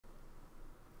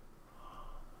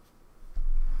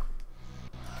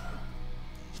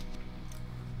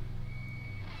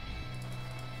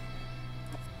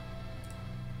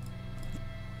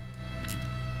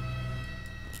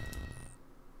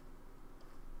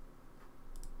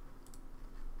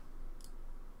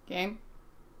Game.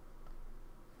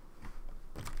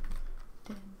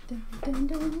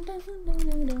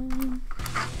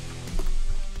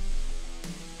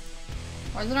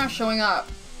 Why is it not showing up?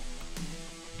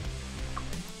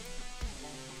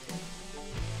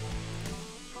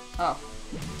 Oh.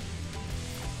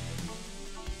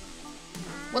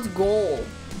 What's goal?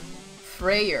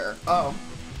 Freyer. Oh.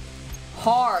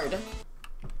 Hard.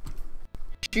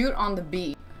 Shoot on the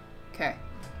beat. Okay.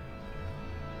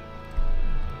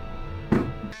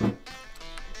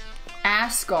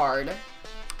 Asgard.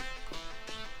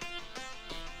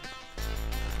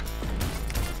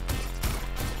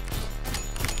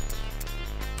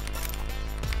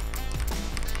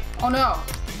 Oh no.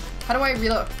 How do I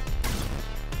reload?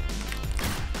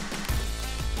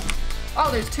 Oh,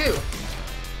 there's two.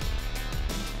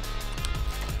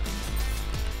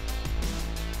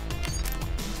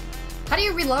 How do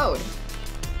you reload?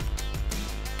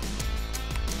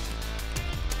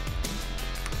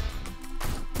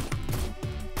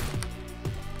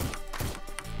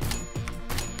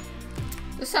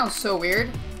 This sounds so weird.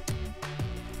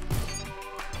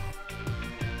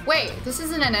 Wait, this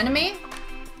isn't an enemy?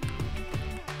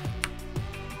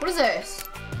 What is this?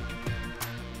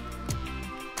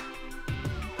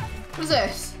 What is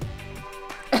this?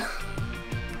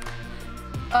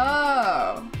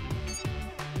 Oh.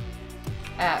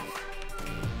 F.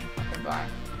 Okay, bye.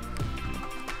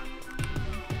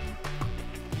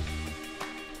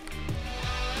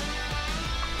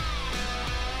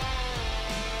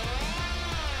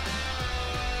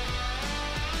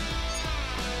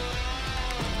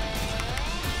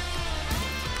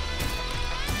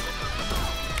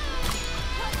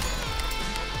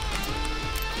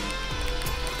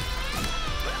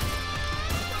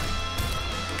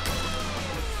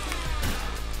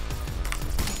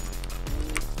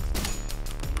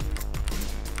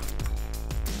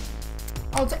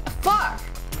 Oh, fuck!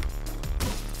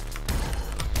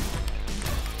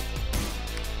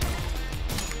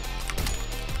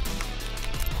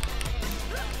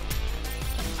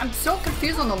 I'm so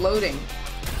confused on the loading.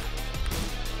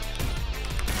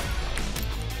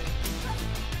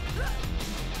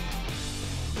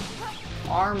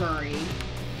 Armory.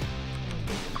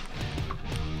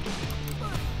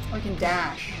 Oh, I can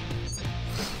dash.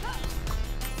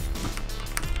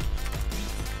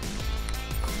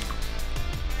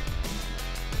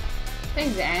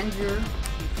 Thanks, Andrew.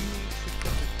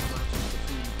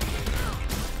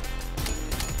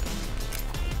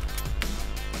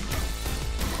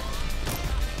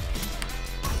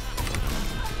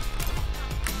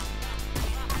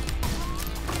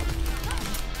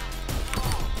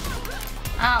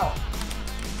 Ow.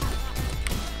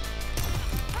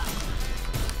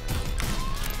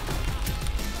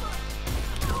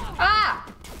 Ah!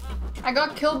 I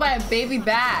got killed by a baby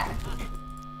bat.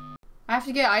 I have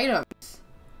to get items.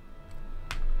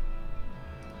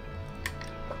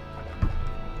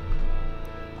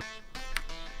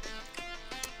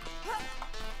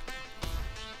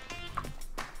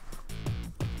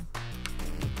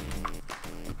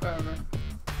 Whatever.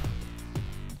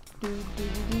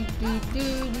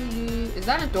 Is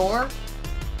that a door?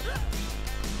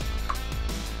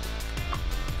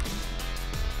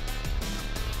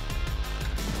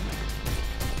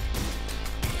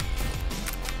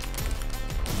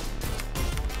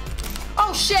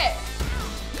 Oh shit!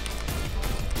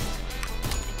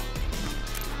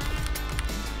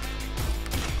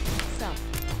 Stop.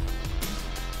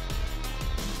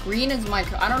 Green is my.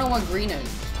 I don't know what green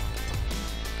is.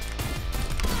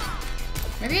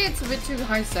 Maybe it's a bit too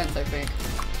high sense, I think.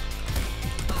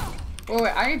 Oh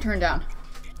wait, I need to turn down.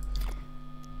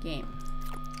 Game.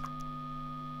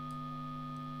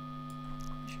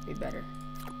 Should be better.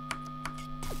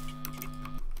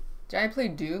 Did I play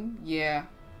Doom? Yeah.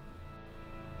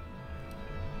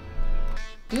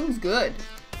 Doom's good.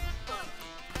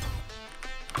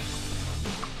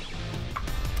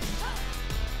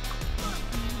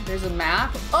 There's a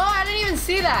map. Oh, I didn't even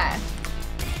see that.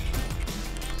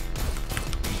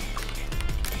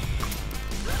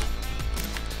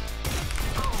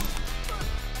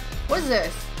 What is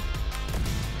this?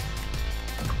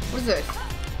 What is this?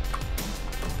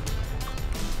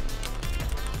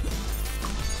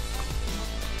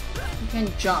 You can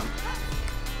jump.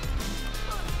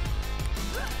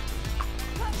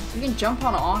 You can jump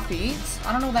on off beats?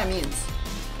 I don't know what that means.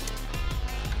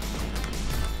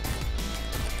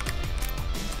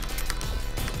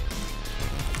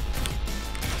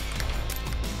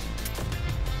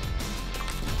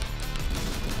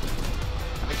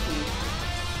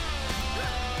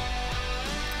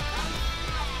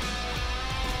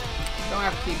 Don't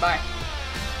have to keep by.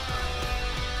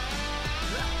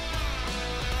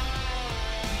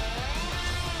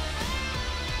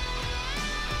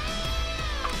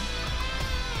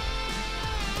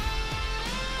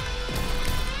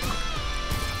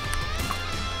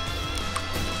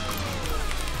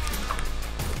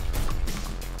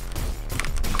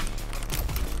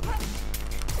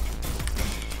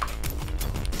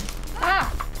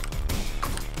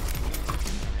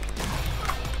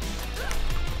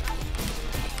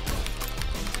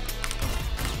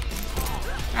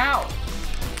 Ow!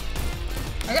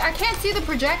 I can't see the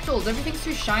projectiles. Everything's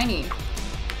too shiny.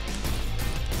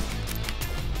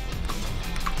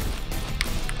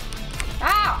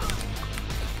 Ow!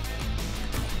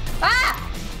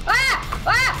 Ah! Ah!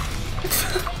 Ah!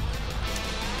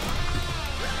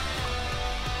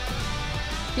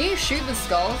 Can you shoot the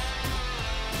skulls?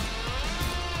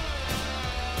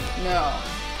 No.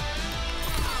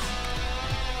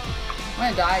 I'm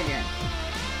gonna die again.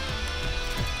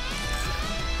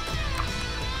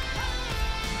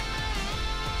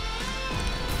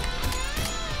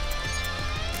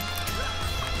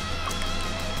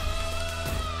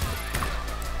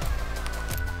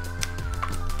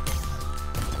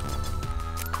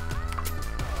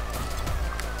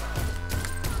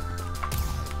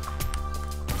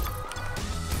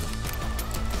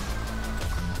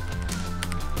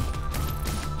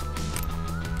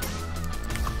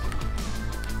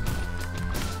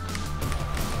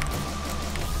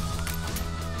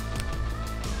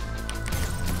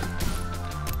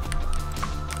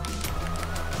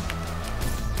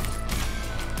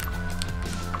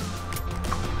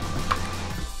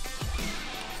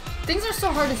 Things are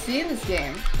so hard to see in this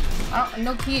game.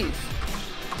 No keys.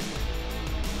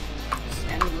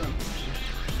 Standing room.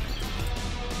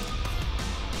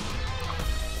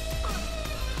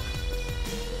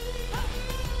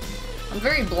 I'm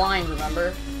very blind,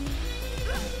 remember?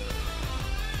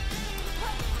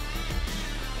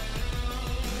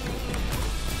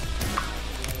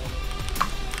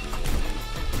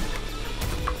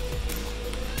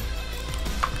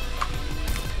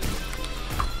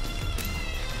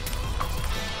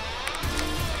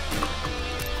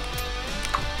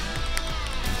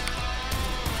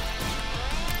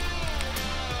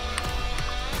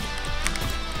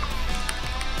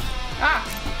 Ah!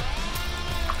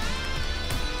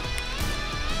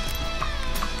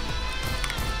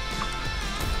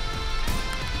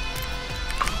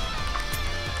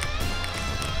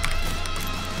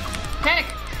 Panic!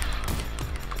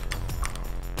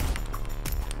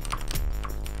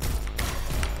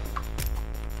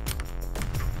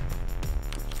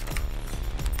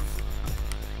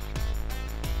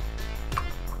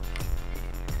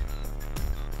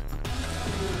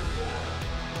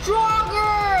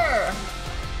 Stronger!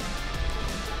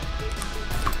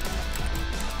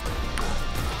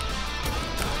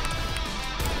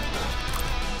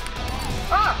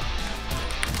 Ah!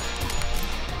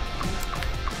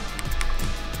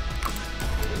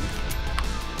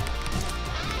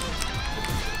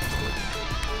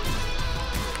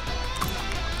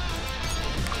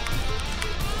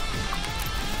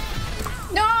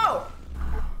 No!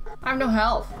 I have no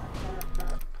health.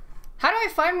 How do I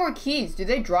find more keys? Do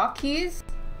they drop keys?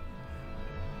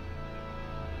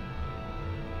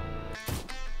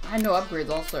 I had no upgrades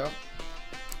also.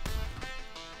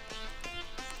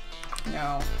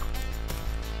 No.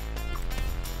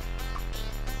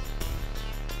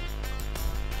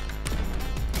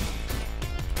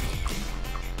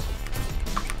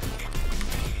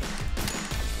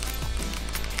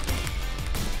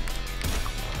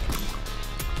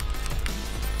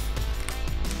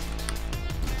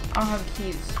 I don't have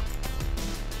keys.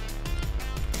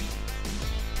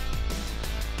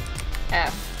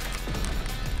 F.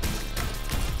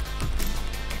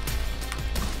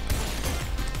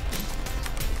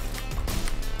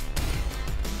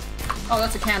 Oh,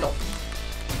 that's a candle.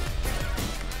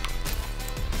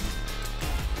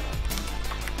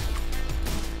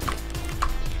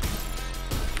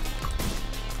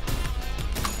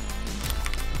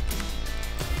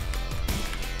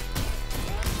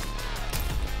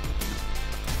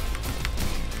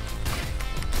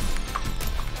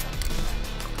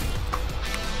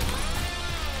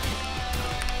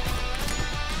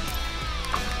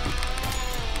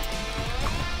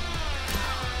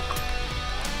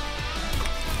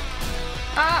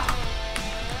 Ah!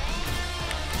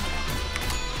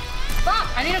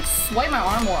 Fuck! I need to swipe my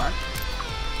arm more.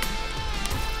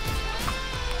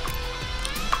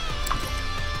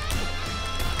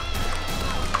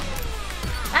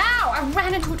 Ow! I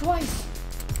ran into it twice.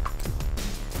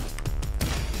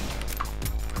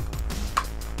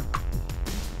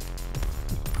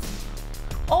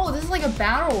 Oh, this is like a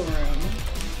battle room.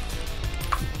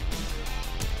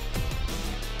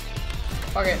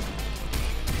 Fuck it.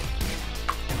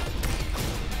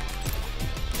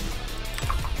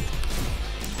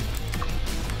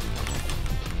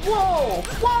 Whoa!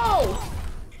 Whoa!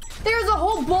 There's a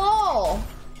whole ball!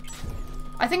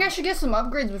 I think I should get some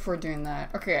upgrades before doing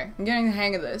that. Okay, I'm getting the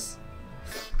hang of this.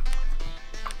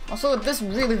 Also, this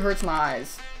really hurts my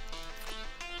eyes.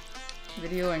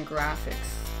 Video and graphics.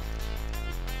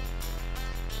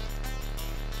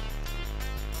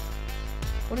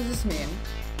 What does this mean?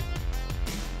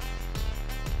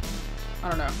 I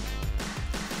don't know.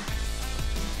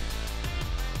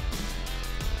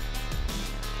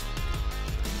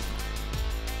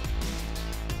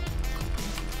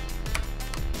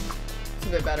 It's a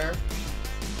bit better.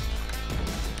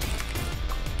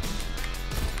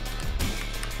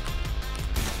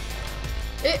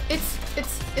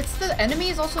 It's the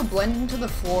enemies also blend into the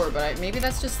floor, but maybe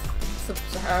that's just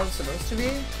how it's supposed to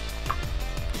be.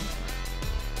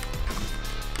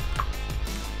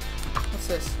 What's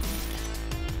this?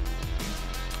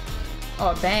 Oh,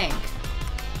 a bank.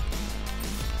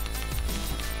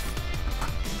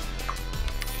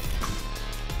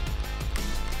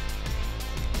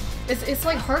 It's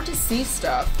like hard to see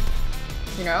stuff,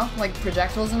 you know, like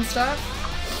projectiles and stuff.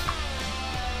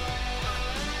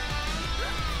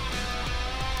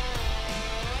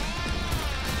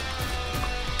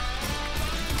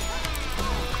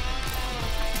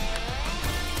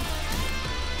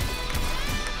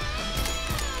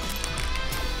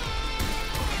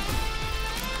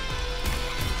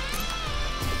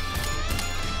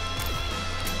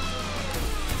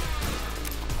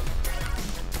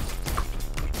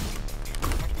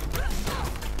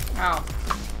 Ow.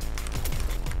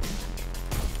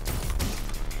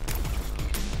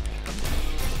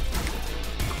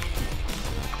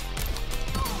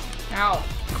 Ow.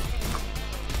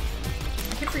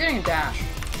 I keep forgetting a dash.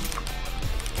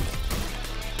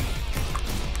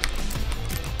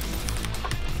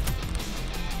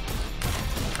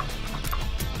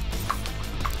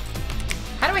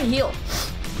 How do I heal?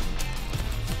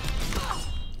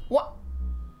 What?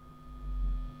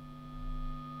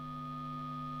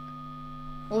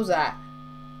 What was that?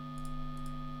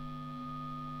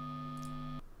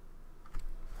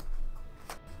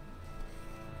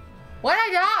 Why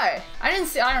did I die? I didn't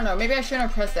see. I don't know. Maybe I shouldn't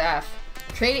have pressed F.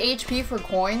 Trade HP for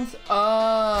coins.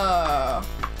 Oh.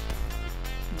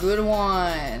 Good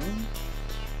one.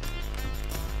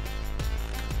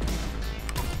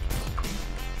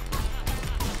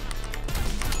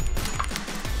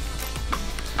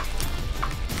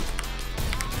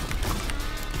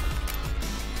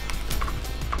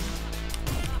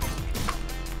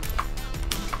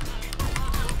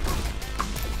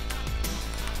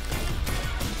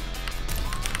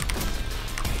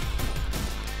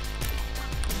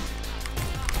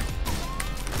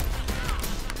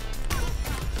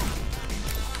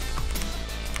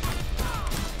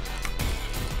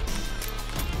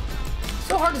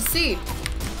 So hard to see.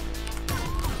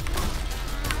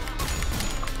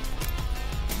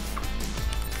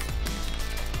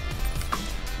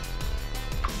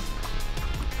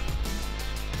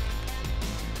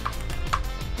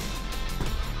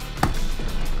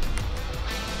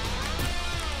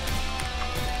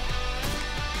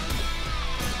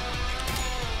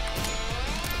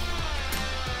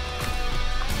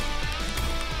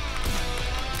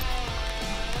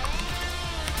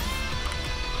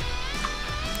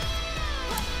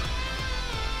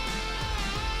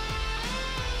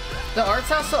 The art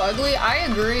style's so ugly. I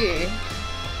agree.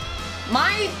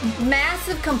 My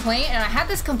massive complaint, and I had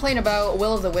this complaint about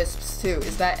Will of the Wisps too,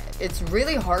 is that it's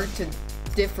really hard to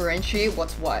differentiate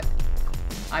what's what.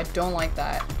 I don't like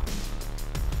that.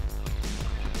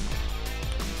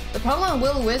 The problem with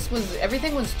Will of the Wisp was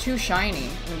everything was too shiny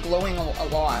and glowing a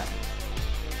lot.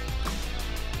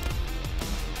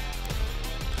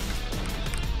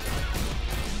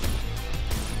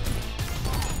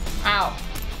 Ow.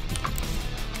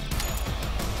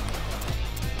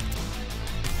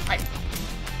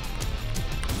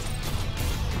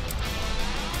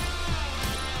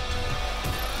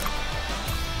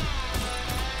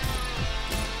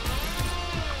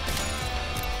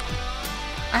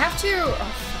 I have to...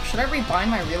 Oh, should I rebind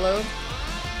my reload?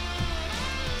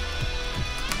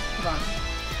 Hold on.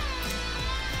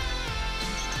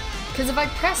 Because if I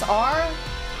press R,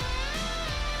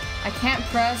 I can't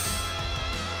press...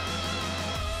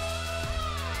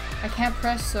 Hold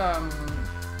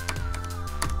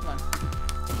on.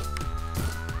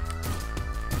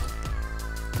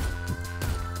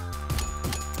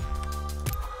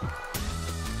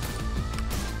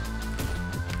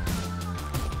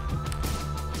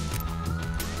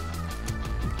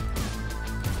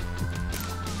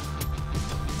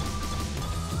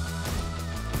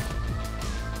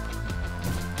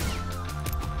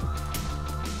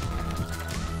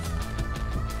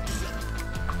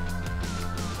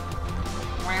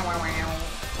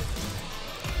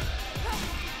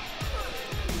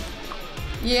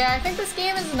 Yeah, I think this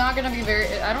game is not gonna be very...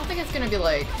 I don't think it's gonna be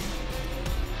like...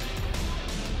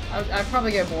 I'd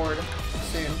probably get bored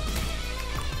soon.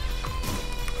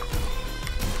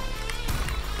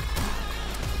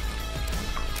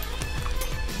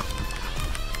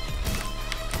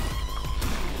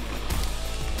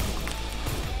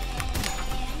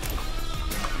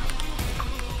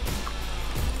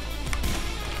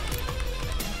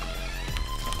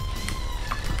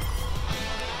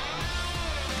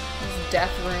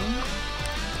 Death Ring.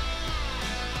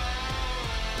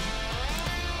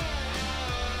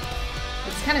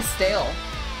 It's kind of stale.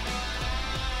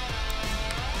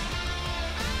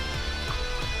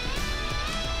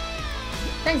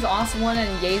 Thanks, Awesome One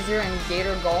and Gazer and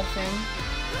Gator Golfing.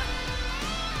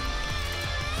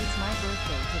 It's my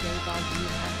birthday today, Bob. You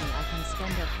happy? I can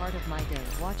spend a part of my day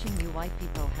watching you white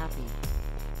people happy.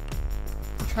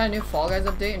 Try a new Fall Guys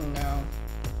update? No.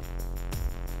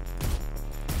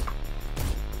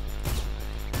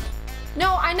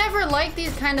 No, I never liked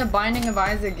these kind of Binding of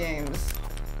Isaac games.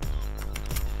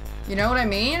 You know what I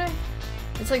mean?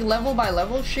 It's like level by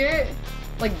level shit.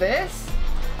 Like this.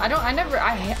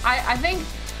 I think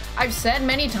I've said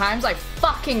many times I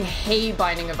fucking hate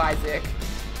Binding of Isaac.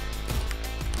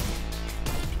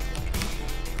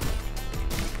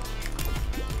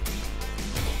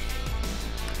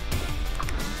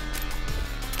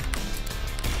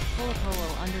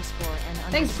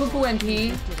 Thanks, Poo Poo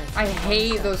NP. I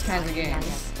hate those kinds of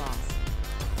games.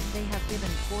 They have given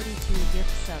 42 gift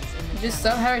subs in the just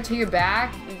sub header to your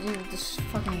back. You just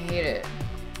fucking hate it.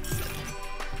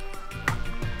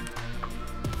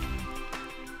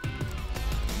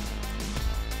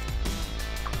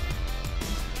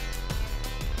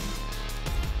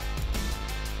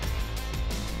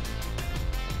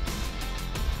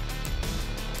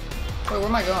 Wait, where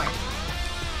am I going?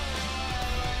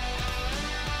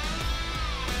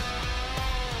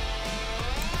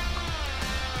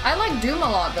 I like Doom a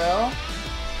lot, though.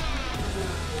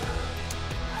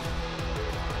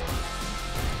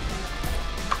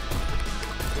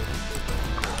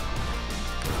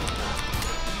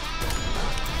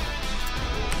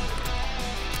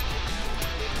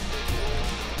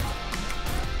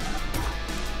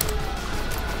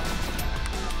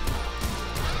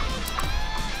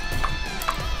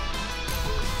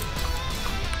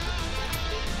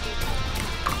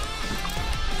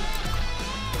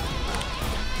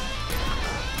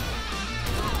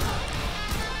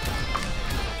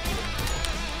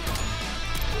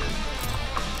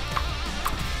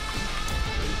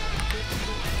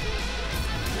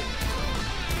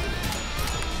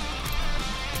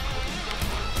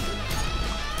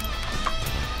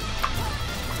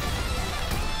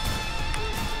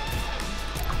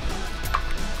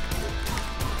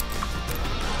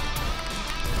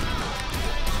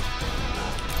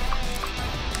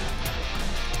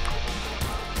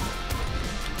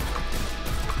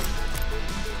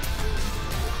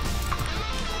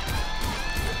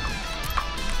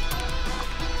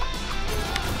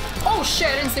 Oh shit,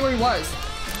 I didn't see where he was.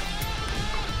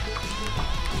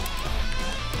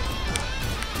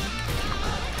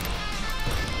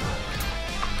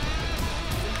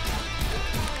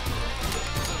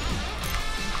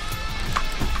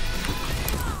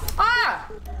 Ah!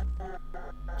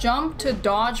 Jump to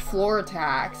dodge floor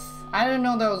attacks. I didn't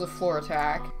know that was a floor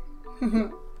attack. I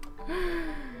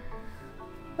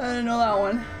didn't know that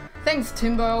one. Thanks,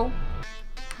 Timbo.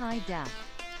 Hi, Dap.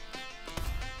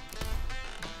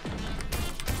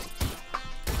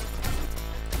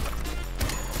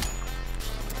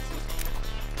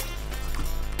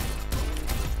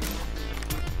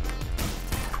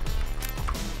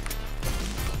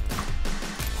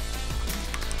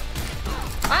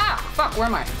 Fuck, where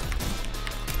am I?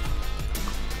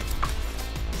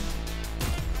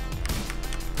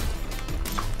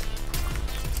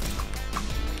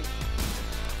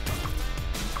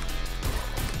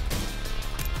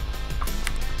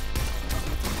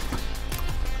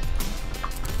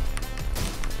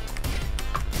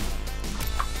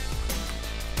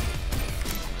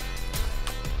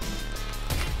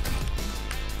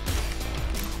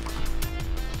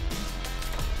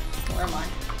 Where am I?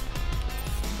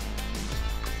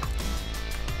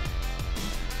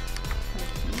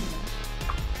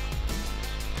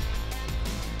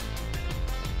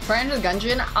 For Enter the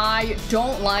Gungeon, I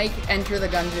don't like Enter the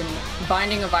Gungeon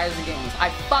Binding of Isaac games. I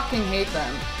fucking hate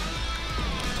them.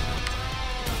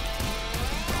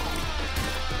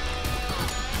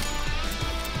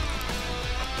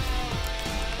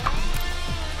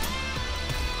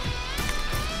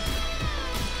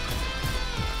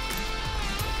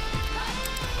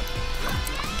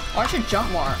 Oh, I should jump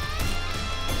more.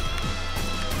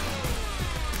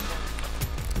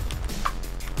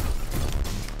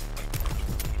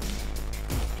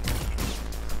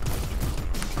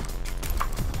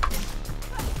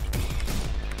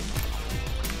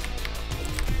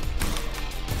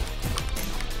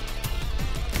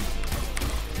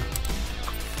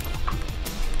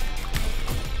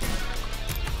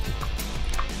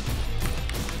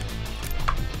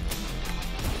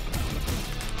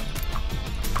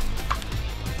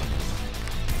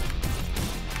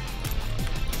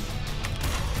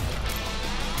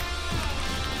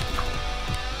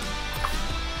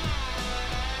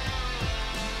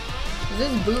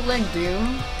 this bootleg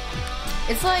Doom?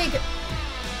 It's like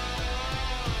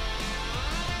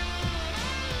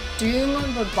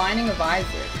Doom, but Binding of Isaac.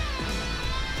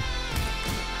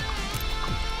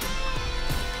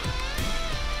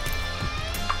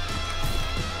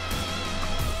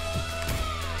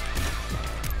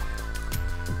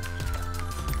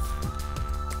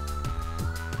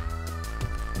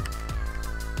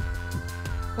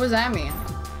 What does that mean?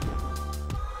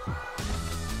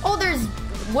 Oh, there's...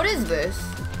 What is this?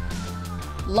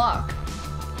 Luck.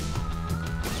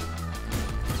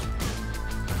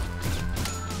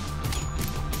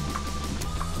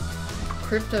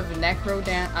 Crypt of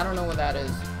Necrodan. I don't know what that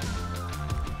is.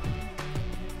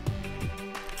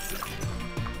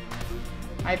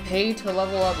 I pay to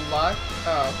level up luck.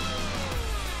 Oh.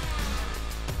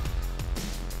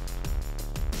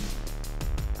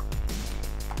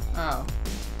 Oh.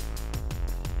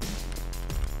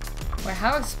 Wait,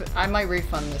 how I might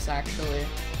refund this actually.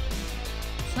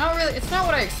 It's not really, it's not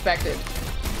what I expected.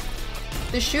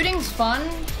 The shooting's fun,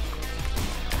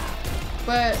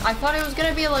 but I thought it was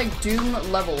gonna be like Doom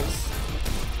levels.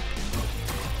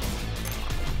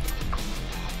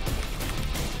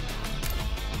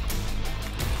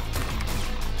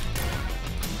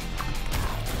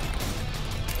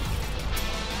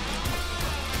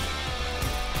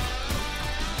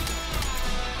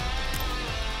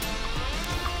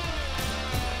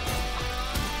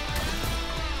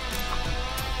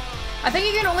 I think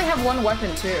you can only have one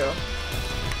weapon too.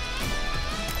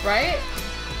 Right?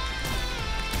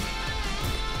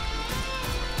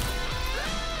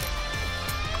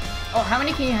 Oh, how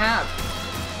many can you have?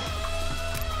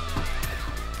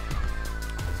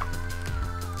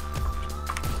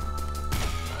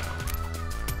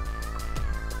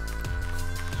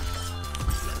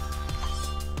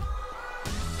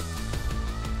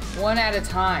 One at a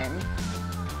time.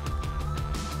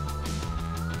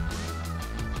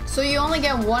 So you only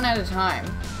get one at a time.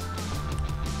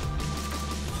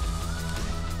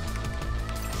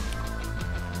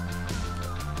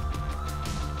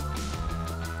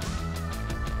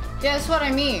 Yeah, that's what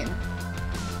I mean.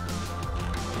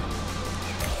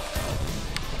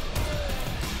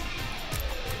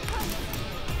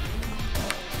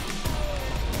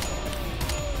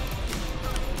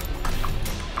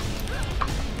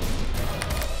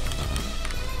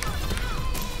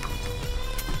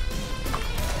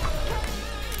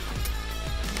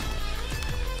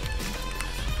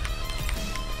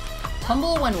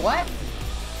 Tumble when what?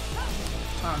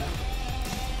 I don't know.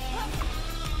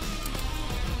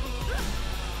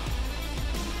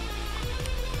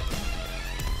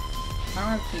 I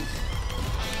don't have keys.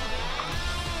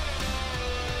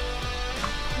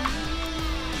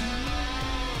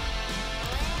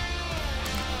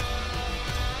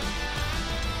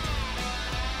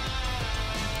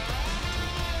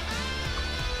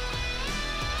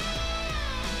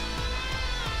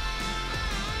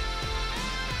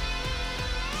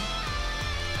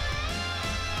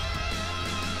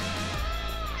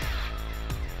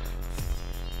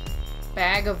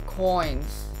 Bag of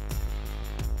coins.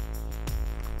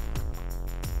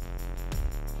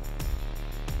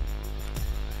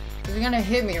 He's gonna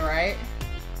hit me, right?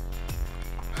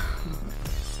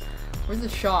 Where's the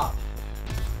shop?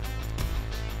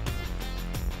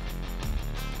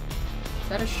 Is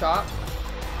that a shop?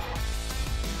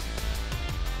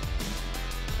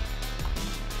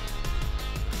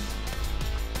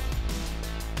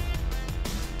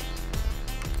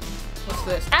 What's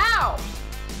this? Ow!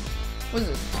 What is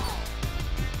this?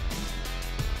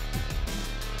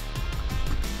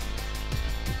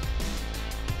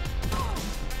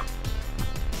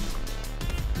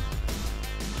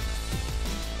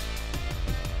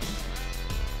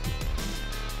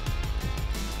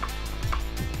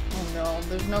 Oh no,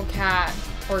 there's no cat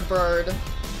or bird.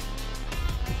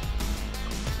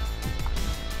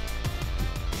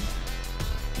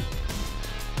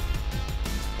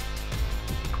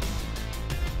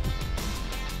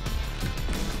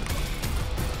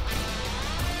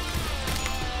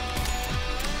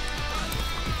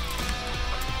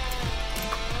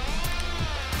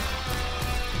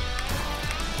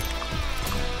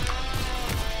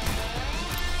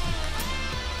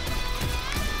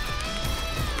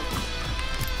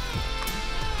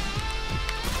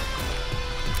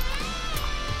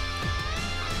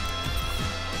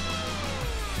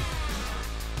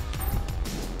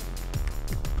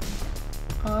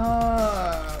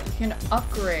 Oh, you can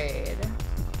upgrade.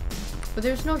 But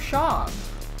there's no shop.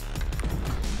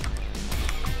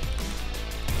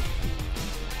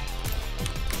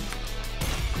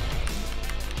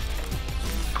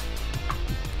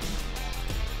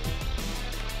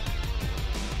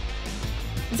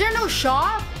 Is there no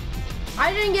shop?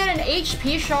 I didn't get an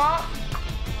HP shop.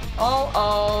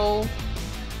 Uh-oh.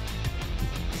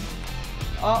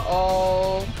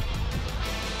 Uh-oh.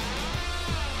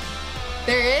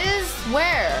 There is?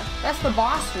 Where? That's the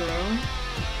boss room.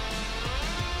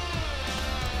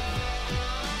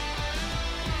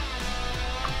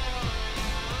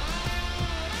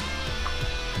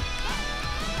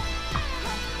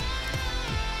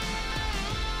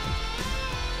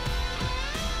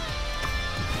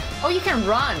 Oh, you can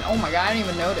run. Oh my god, I didn't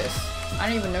even notice. I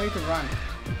didn't even know you could run.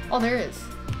 Oh, there is.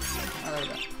 Oh, there we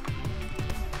go.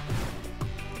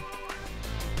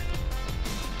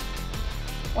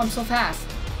 Oh, I'm so fast.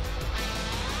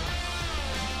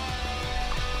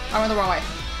 I went the wrong way.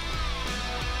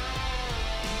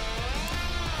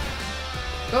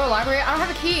 Go to the library? I don't have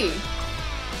a key.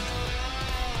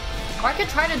 Or I could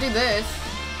try to do this.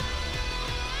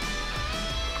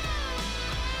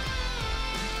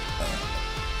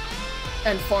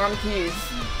 And farm keys.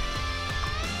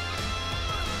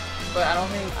 But I don't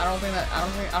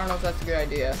know if that's a good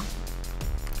idea.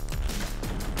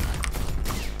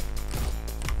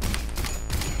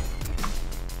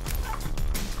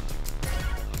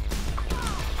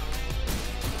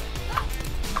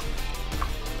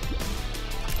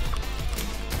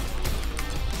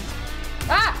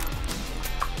 Ah!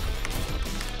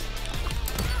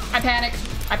 I panicked.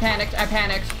 I panicked. I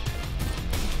panicked.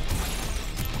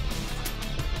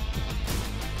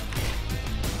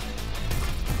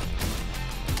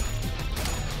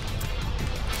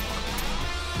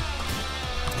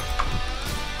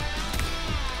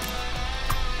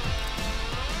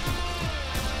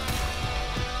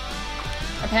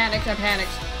 I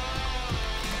panicked.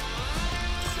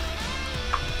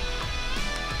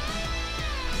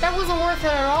 That wasn't worth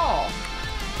it at all.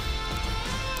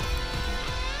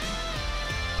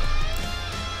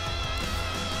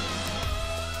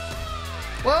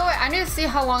 Well, wait, I need to see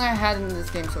how long I had in this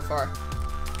game so far.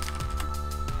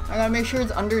 I gotta make sure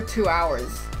it's under 2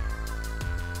 hours.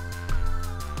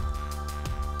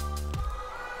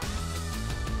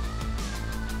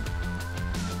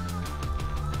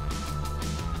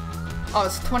 Oh,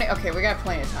 it's 20. Okay, we got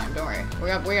plenty of time. Don't worry. We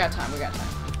got time. We got time.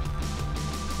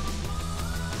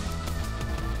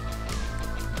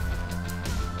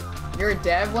 You're a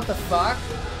dev? What the fuck?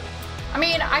 I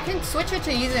mean, I can switch it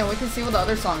to easy and we can see what the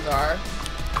other songs are.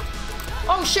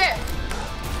 Oh shit!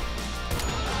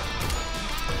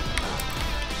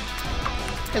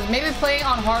 Because maybe playing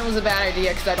on hard was a bad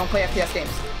idea because I don't play FPS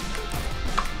games.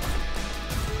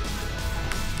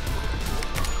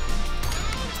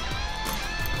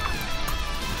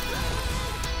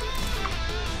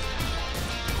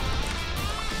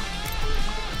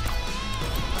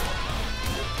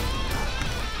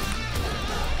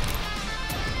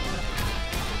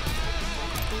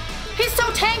 He's so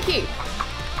tanky!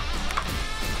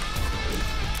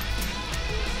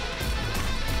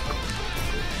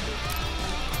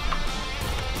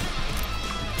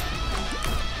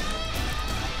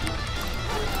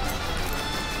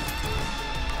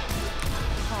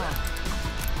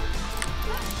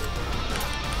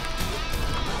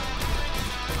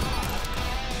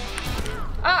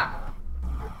 Ah!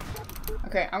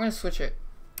 Okay, I'm gonna switch it.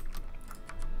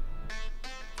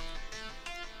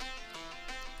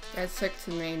 Let's check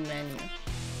to main menu.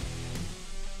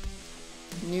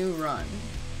 New run.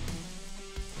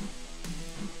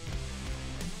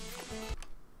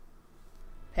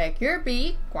 Pick your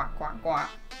beat. Quack, quack, quack.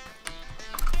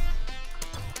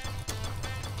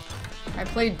 I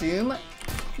played Doom.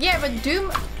 Yeah, but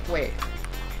Doom. Wait.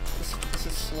 This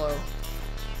is slow.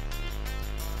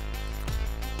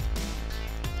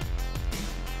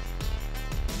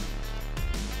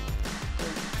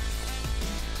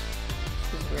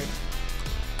 Weird.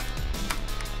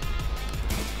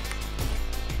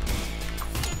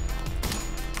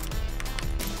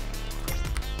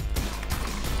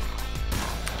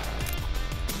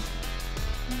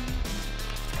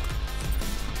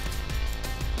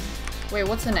 Wait,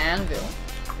 what's an anvil?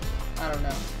 I don't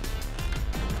know.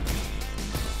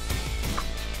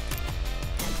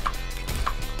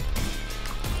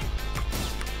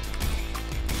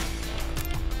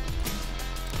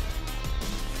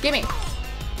 Gimme!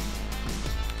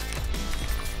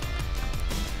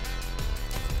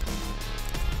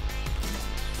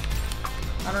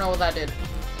 I don't know what that did.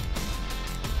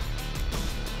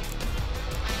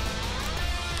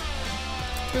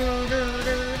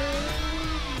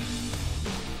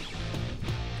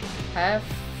 F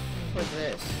for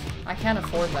this. I can't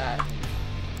afford that.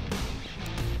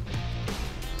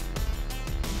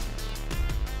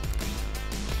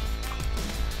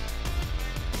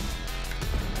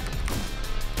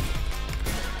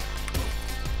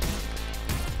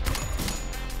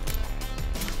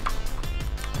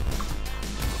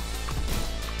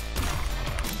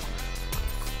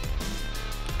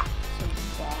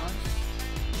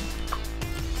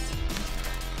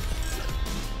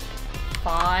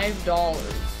 $5.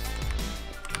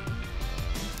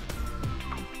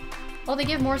 Oh, they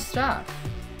give more stuff.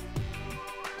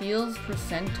 Deals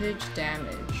percentage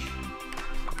damage.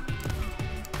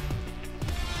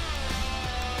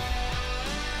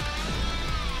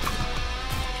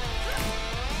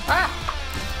 Ah!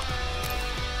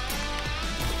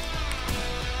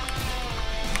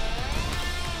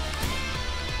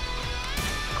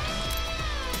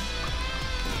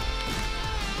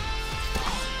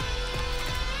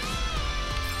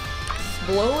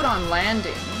 Explode on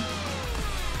landing.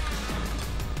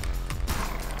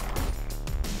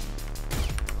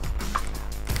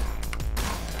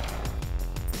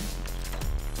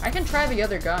 I can try the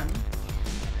other gun.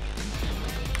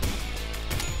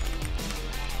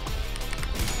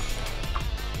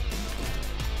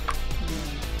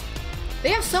 They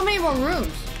have so many more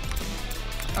rooms.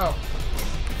 Oh.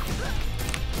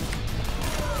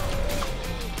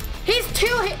 He's two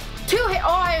hit. Oh,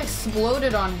 I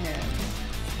exploded on him.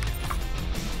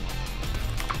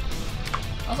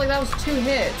 I was like, that was 2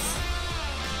 hits.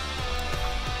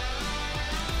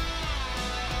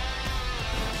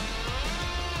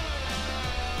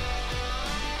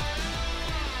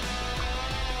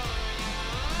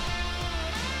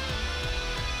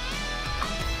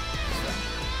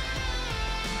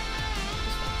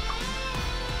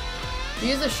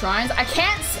 Use the shrines. I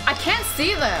can't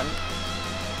see them.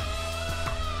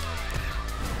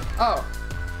 Oh.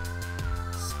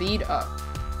 Speed up.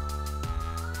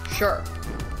 Sure.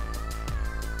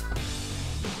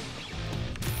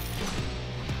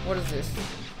 What is this?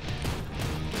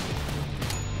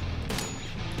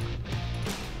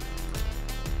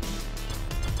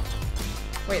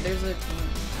 Wait, there's a...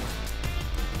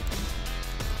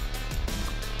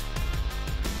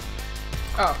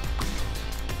 Oh.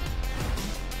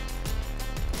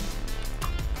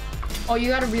 Oh, you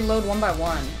gotta reload one by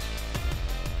one.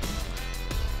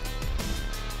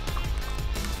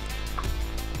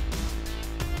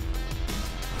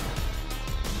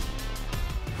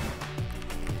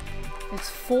 It's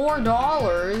 $4.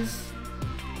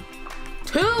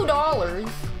 $2?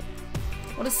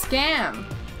 What a scam.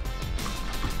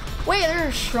 Wait, there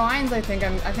are shrines, I think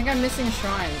I'm missing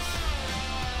shrines.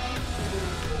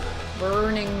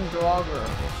 Burning Draugr.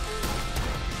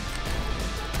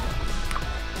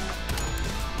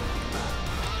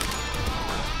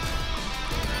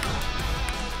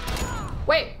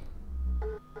 Wait!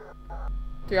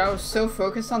 Dude, I was so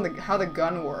focused on how the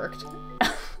gun worked.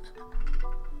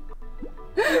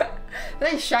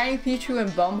 Like Shiny Pichu and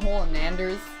Bumhole and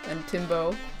Nanders and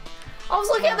Timbo. I was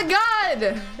looking at the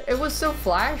gun! It was so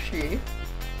flashy.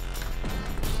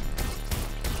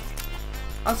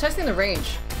 I was testing the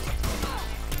range.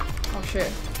 Oh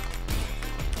shit.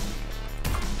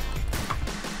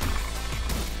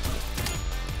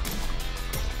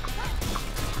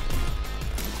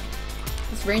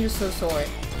 This range is so soy.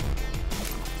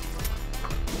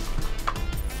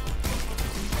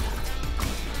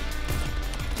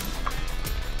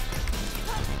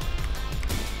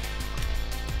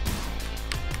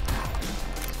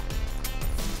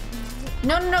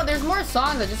 No, there's more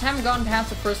songs. I just haven't gotten past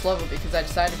the first level because I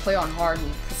decided to play on hard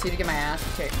and proceed to get my ass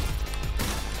kicked.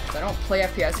 I don't play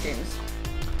FPS games.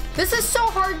 This is so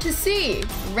hard to see.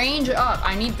 Range up.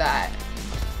 I need that.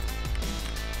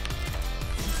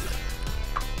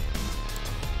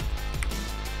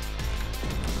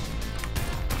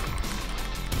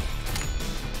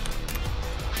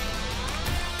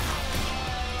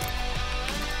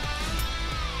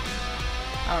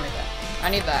 I don't need that. I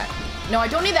need that. No, I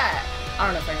don't need that. I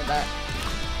don't know if I need that.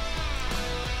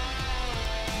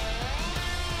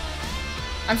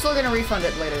 I'm still gonna refund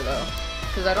it later though,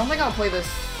 because I don't think I'll play this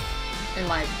in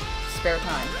my spare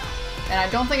time. And I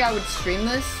don't think I would stream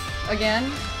this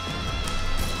again.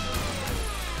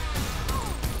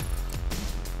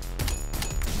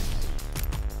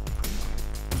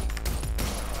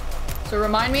 So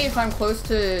remind me if I'm close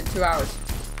to 2 hours.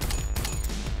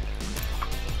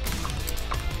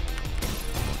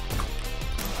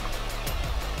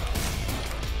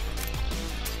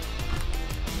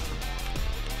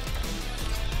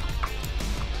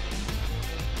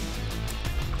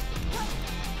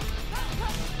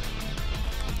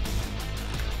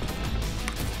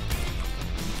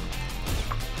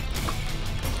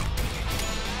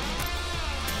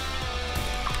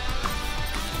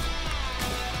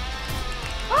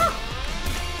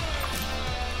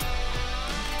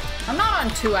 I'm not on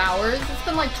 2 hours. It's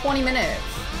been like 20 minutes.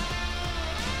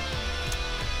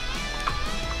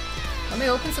 Let me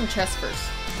open some chests first.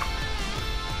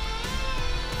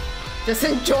 Just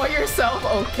enjoy yourself,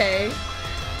 okay?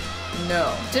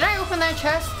 No. Did I open that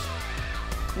chest?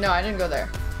 No, I didn't go there.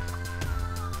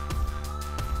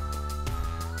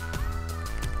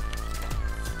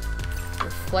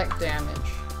 Reflect damage.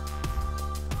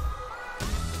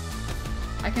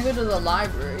 I can go to the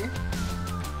library.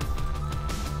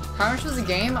 How much was the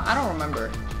game? I don't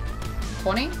remember.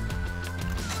 20?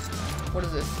 What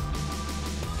is this?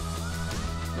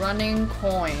 Running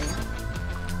coin.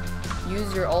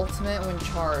 Use your ultimate when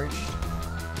charged.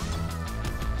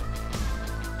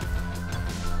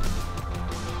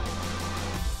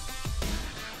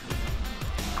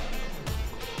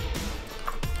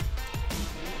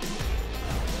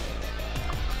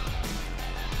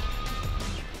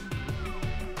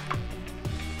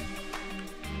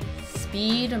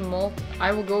 Speed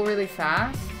I will go really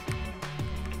fast.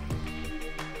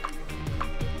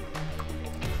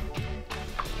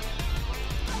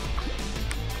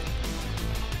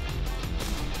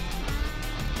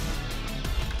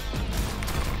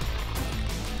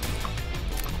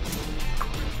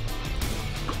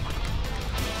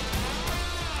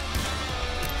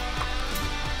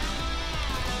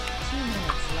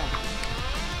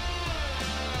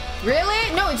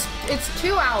 Really? No, it's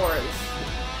 2 hours.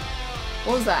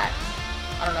 What was that?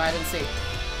 I don't know, I didn't see.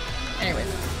 Anyways.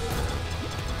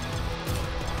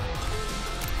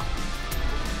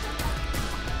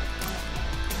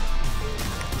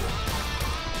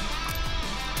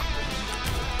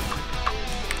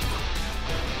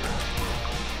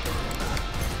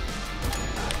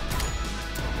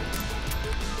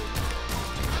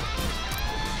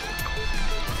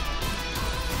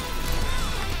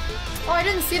 Oh, I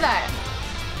didn't see that.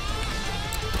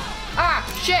 Ah,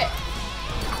 shit.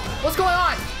 What's going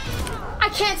on? I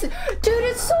can't see. Dude,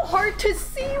 it's so hard to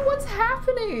see what's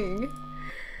happening.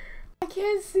 I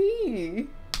can't see.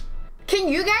 Can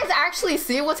you guys actually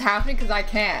see what's happening? Because I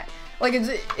can't. Like,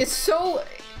 it's so...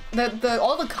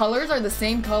 all the colors are the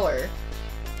same color.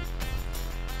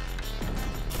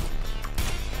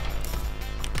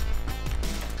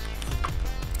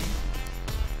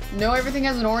 No, everything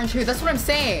has an orange hue. That's what I'm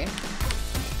saying.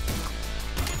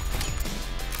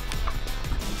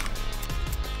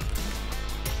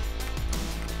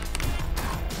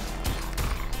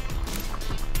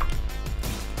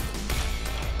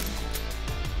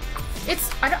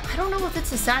 I don't know if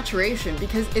it's a saturation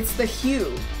because it's the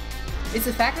hue. It's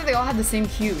the fact that they all have the same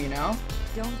hue, you know?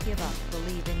 Don't give up.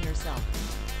 Believe in yourself.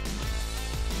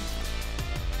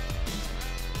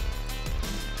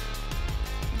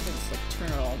 Let's like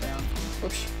turn it all down.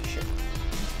 Oops, shit.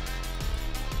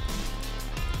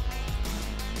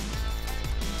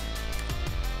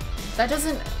 That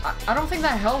doesn't... I don't think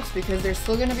that helps because they're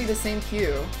still gonna be the same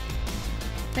hue.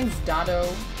 Thanks, Dado.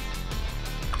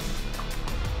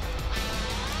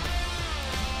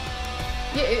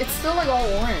 Yeah, it's still like all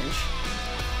orange.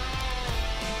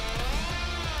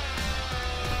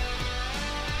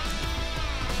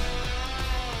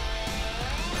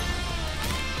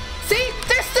 See?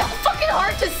 They're still fucking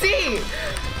hard to see!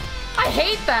 I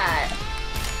hate that!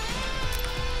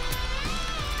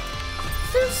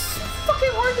 They're so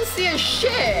fucking hard to see as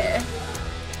shit!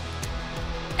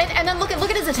 And then look at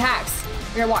his attacks.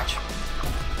 Here, watch.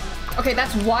 Okay,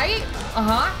 that's white.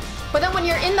 Uh-huh. But then when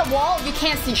you're in the wall, you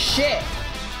can't see shit.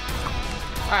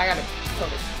 Alright, I gotta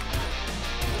focus.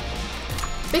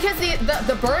 Because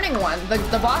the burning one,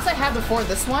 the boss I had before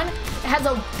this one, it has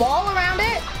a ball around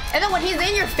it, and then when he's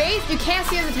in your face, you can't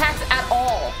see his attacks at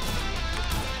all.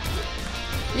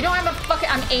 You know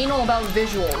I'm anal about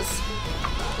visuals.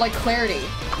 Like clarity.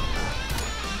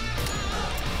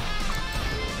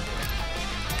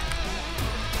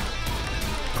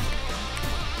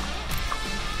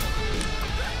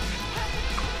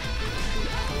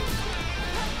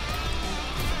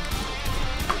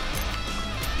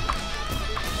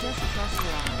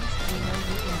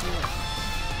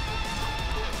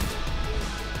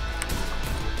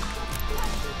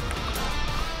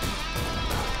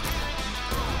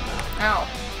 Ow.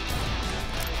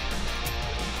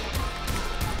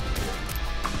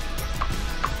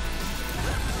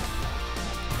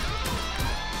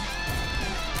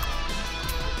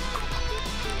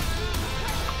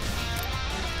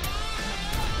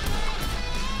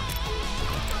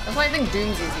 That's why I think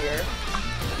Doom's easier.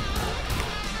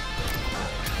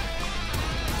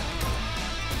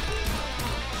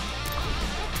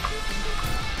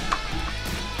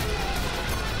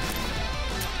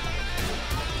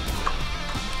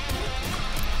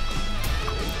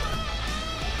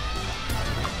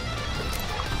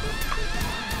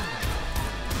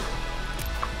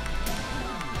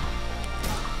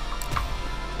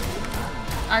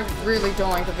 I really don't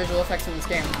like the visual effects in this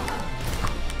game.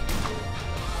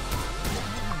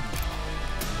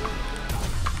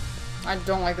 I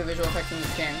don't like the visual effects in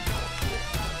this game.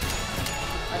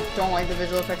 I don't like the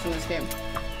visual effects in this game.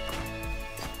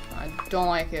 I don't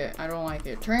like it. I don't like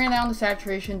it. Turning down the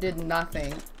saturation did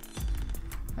nothing.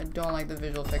 I don't like the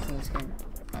visual effects in this game.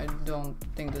 I don't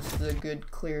think this is a good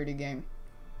clarity game.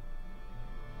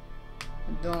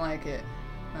 I don't like it.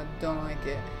 I don't like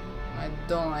it. I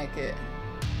don't like it.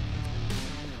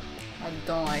 I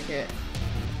don't like it.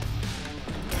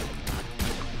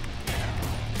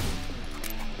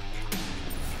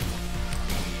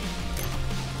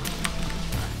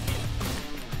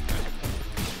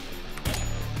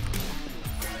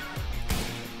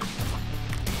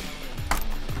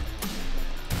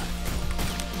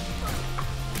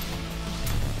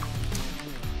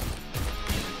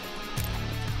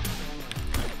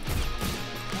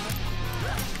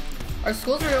 Are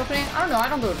schools reopening? I don't know, I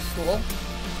don't go to school.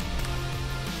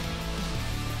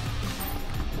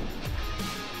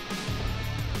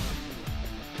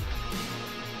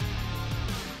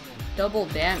 Double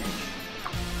damage.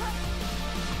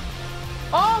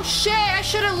 Oh shit, I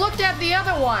should have looked at the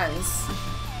other ones.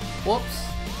 Whoops.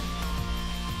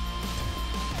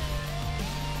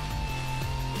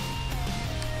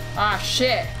 Ah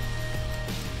shit.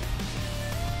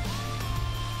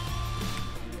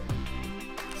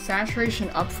 Saturation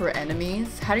up for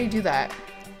enemies? How do you do that?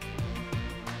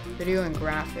 Video and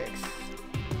graphics.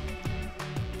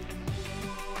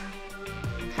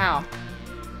 How?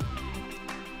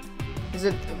 Is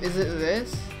it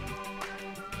this?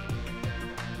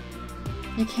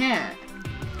 You can't.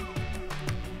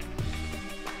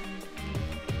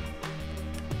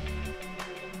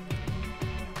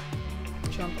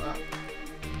 Jump up.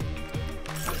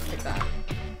 Like that.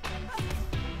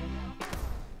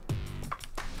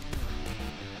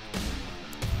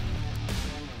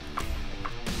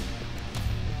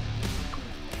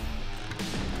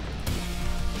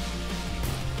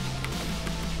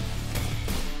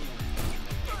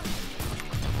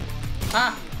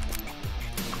 Ah!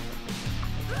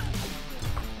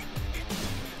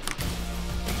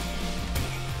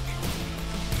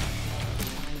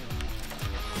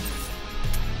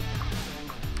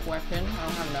 Weapon? I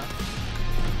don't have enough.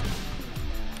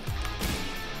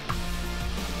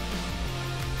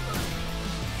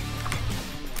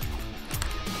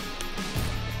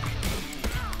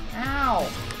 Ow!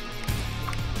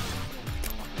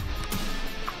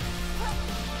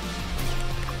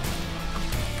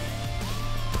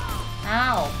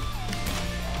 Ow!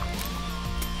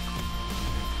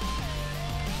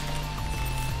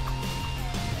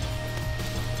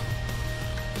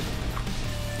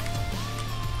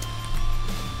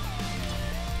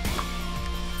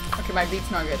 Okay, my beat's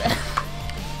not good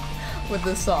with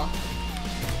this song.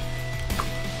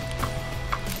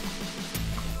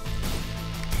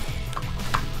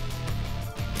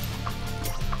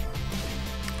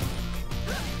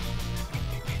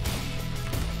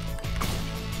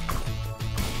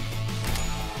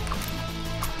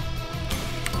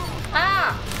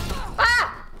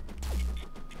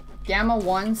 Gamma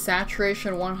 1,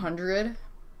 saturation 100.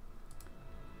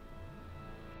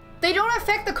 They don't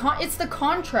affect the it's the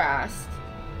contrast.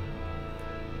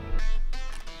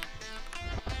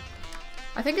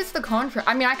 I think it's the contrast.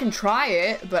 I mean, I can try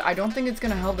it, but I don't think it's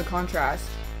gonna help the contrast.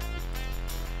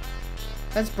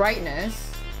 That's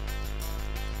brightness.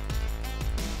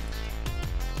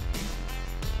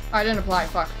 I didn't apply,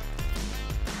 fuck.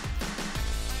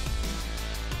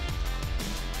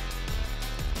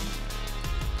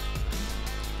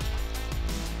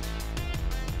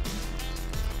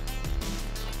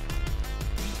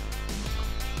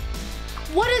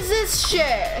 What is this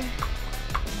shit?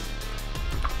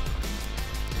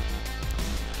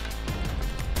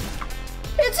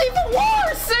 It's even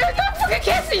worse! I fucking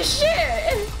can't see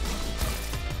shit!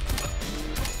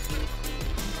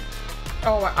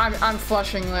 Oh, I'm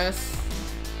flushing this.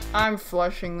 I'm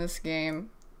flushing this game.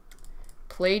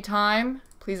 Playtime.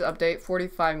 Please update.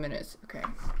 45 minutes. Okay.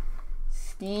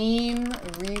 Steam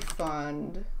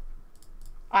refund.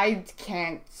 I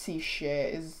can't see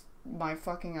shit. Is my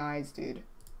fucking eyes, dude.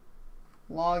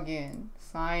 Log in.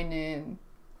 Sign in.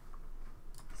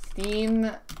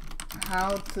 Steam.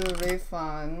 How to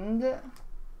refund.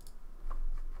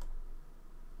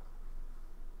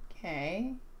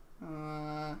 Okay.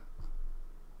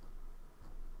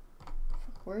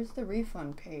 Where's the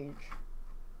refund page?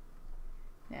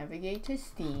 Navigate to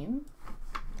Steam.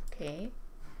 Okay.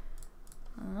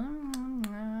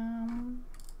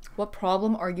 What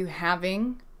problem are you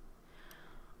having?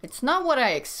 It's not what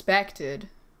I expected.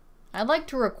 I'd like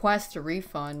to request a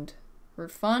refund.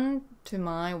 Refund to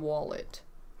my wallet.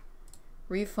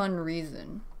 Refund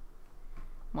reason.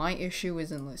 My issue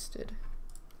isn't listed.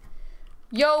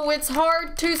 Yo, it's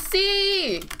hard to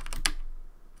see.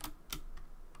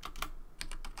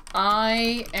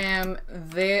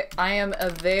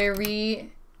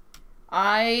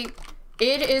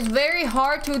 It is very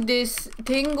hard to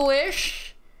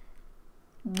distinguish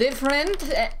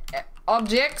different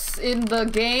objects in the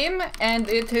game, and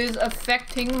it is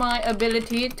affecting my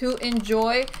ability to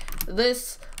enjoy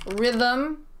this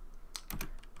rhythm,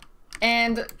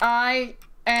 and I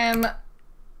am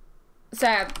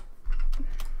sad.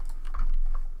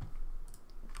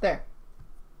 There.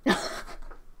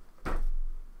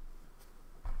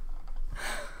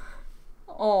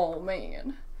 Oh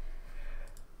man.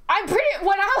 I'm pretty,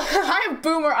 I have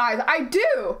boomer eyes. I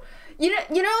do. You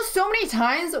know, so many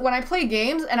times when I play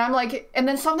games and I'm like, and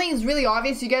then something is really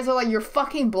obvious, you guys are like, you're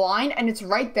fucking blind, and it's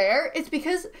right there. It's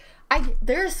because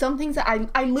there are some things that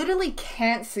I literally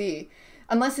can't see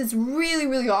unless it's really,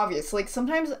 really obvious. Like,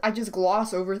 sometimes I just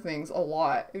gloss over things a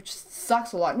lot. It just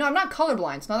sucks a lot. No, I'm not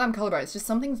colorblind. It's not that I'm colorblind. It's just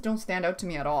some things don't stand out to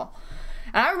me at all.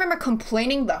 And I remember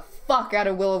complaining the fuck out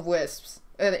of Will of Wisps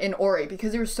in Ori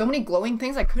because there were so many glowing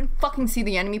things I couldn't fucking see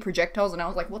the enemy projectiles, and I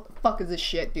was like, what the fuck is this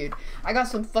shit, dude? I got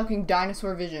some fucking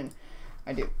dinosaur vision.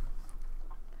 I do.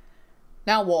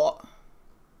 Now what?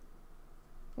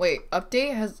 Wait,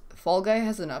 update Fall Guy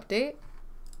has an update?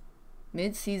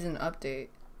 Mid-season update.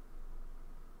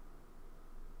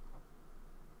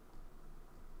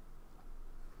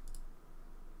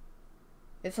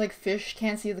 It's like fish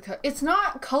can't see the color. It's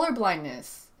not color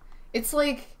blindness. It's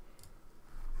like,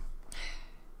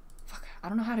 fuck, I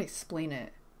don't know how to explain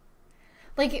it.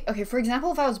 Like, okay, for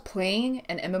example, if I was playing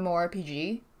an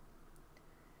MMORPG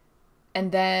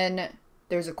and then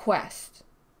there's a quest,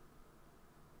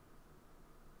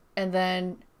 and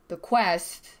then the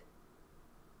quest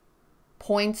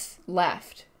points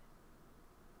left,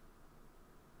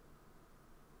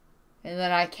 and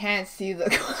then I can't see the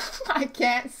I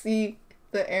can't see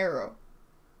the arrow.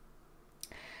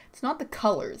 It's not the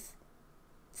colors.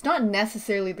 It's not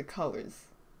necessarily the colors.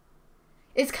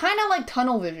 It's kind of like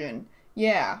tunnel vision.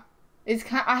 Yeah.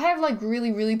 I have like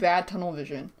really, really bad tunnel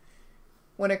vision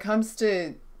when it comes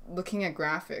to looking at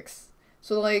graphics.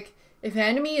 So like, if an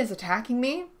enemy is attacking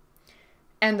me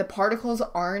and the particles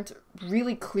aren't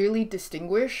really clearly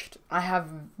distinguished, I have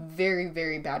very,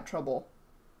 very bad trouble.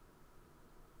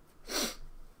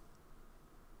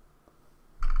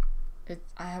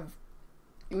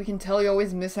 We can tell you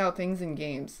always miss out things in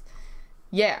games.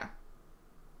 Yeah.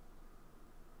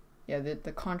 Yeah,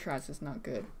 the contrast is not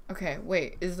good. Okay,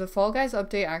 wait, is the Fall Guys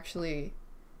update actually,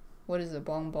 what is it,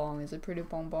 bong bong? Is it pretty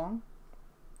bong bong?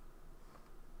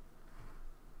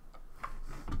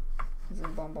 Is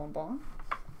it bong bong bong?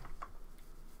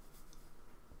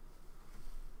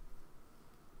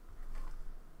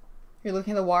 You're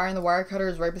looking at the wire and the wire cutter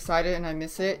is right beside it and I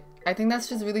miss it. I think that's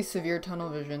just really severe tunnel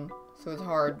vision, so it's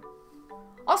hard.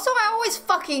 Also, I always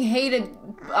fucking hated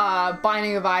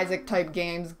Binding of Isaac type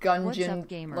games,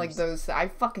 Gungeon, like those. I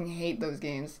fucking hate those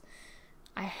games.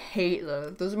 I hate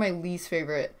those. Those are my least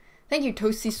favorite. Thank you,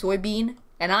 Toasty Soybean.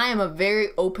 And I am a very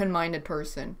open-minded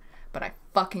person, but I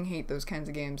fucking hate those kinds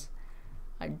of games.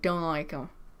 I don't like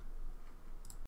them.